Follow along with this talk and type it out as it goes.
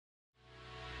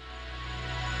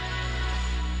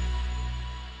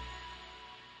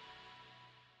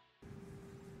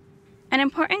An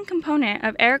important component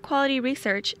of air quality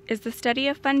research is the study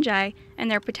of fungi and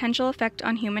their potential effect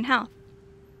on human health.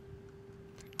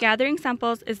 Gathering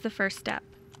samples is the first step.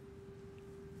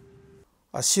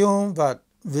 Assume that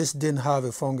this didn't have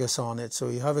a fungus on it, so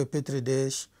you have a petri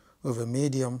dish with a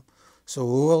medium. So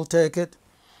we will take it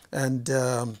and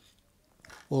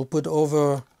we'll put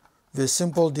over the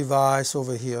simple device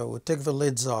over here. We'll take the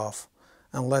lids off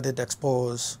and let it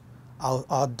expose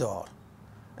outdoor.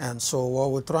 And so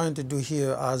what we're trying to do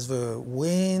here, as the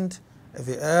wind, if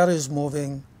the air is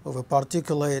moving with a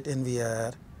particulate in the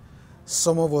air,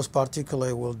 some of those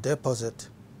particulate will deposit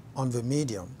on the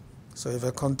medium. So if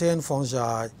it contains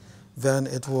fungi, then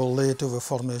it will lead to the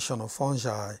formation of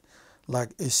fungi, like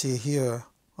you see here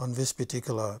on this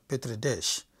particular petri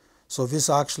dish. So this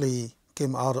actually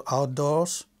came out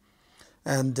outdoors,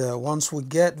 and once we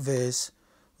get this,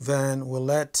 then we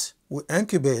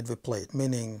incubate the plate,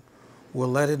 meaning we'll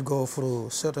let it go through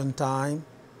a certain time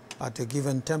at a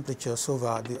given temperature so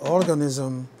that the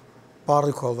organism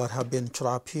particle that have been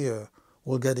trapped here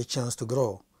will get a chance to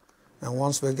grow. And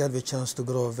once we get the chance to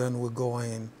grow, then we go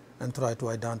in and try to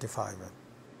identify them.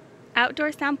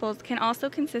 Outdoor samples can also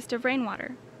consist of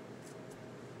rainwater.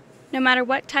 No matter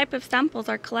what type of samples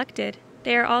are collected,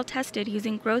 they are all tested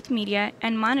using growth media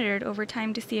and monitored over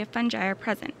time to see if fungi are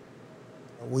present.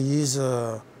 We use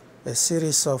a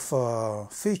series of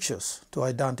features to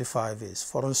identify these.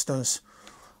 For instance,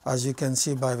 as you can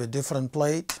see by the different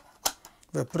plate,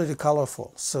 they're pretty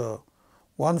colorful. So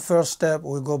one first step,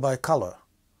 we go by color.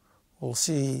 We'll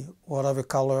see what are the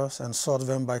colors and sort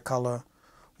them by color.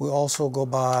 We also go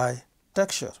by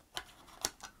texture.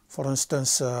 For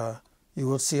instance, you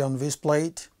will see on this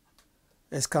plate,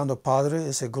 it's kind of powdery.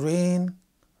 It's a green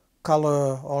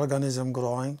color organism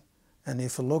growing. And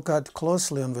if you look at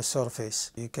closely on the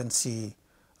surface, you can see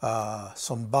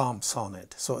some bumps on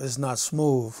it. So it's not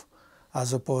smooth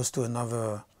as opposed to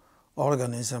another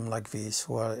organism like this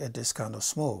where it is kind of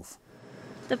smooth.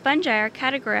 The fungi are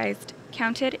categorized,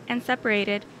 counted, and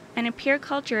separated, and a pure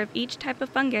culture of each type of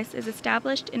fungus is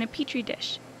established in a petri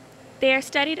dish. They are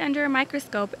studied under a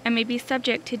microscope and may be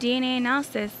subject to DNA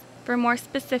analysis for more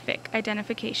specific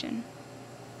identification.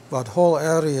 That whole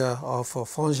area of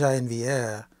fungi in the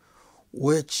air,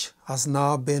 which has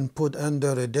now been put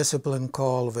under a discipline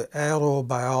called the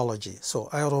aerobiology. So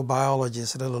aerobiology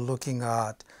is really looking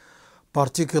at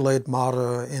particulate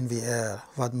matter in the air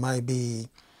that might be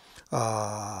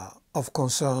of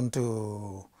concern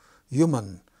to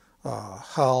human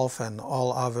health and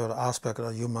all other aspects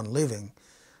of human living.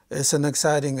 It's an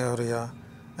exciting area,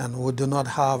 and we do not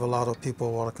have a lot of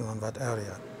people working on that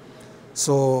area.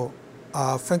 So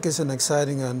I think it's an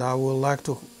exciting, and I would like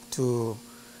to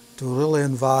really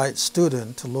invite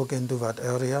students to look into that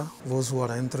area, those who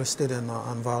are interested in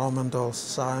environmental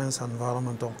science,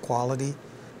 environmental quality,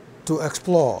 to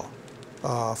explore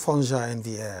fungi in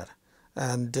the air.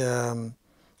 And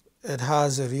it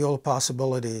has a real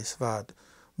possibilities that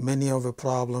many of the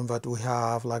problems that we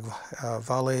have, like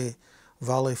valley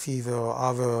fever or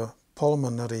other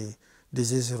pulmonary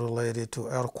diseases related to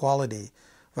air quality,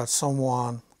 that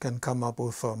someone can come up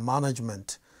with a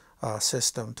management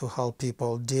system to help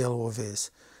people deal with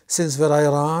this. Since they're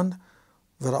Iran,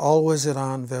 they're always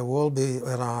Iran, they will be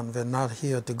Iran, they're not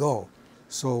here to go.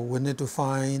 So we need to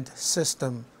find a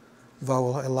system that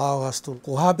will allow us to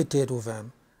cohabitate with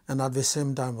them and at the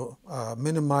same time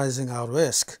minimizing our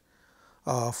risk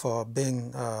for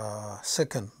being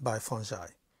sickened by fungi.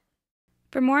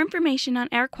 For more information on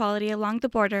air quality along the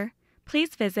border,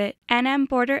 please visit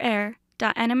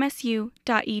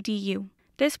nmborderair.nmsu.edu.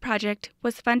 This project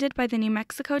was funded by the New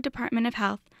Mexico Department of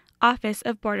Health, Office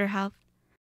of Border Health.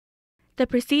 The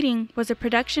proceeding was a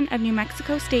production of New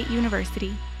Mexico State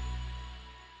University.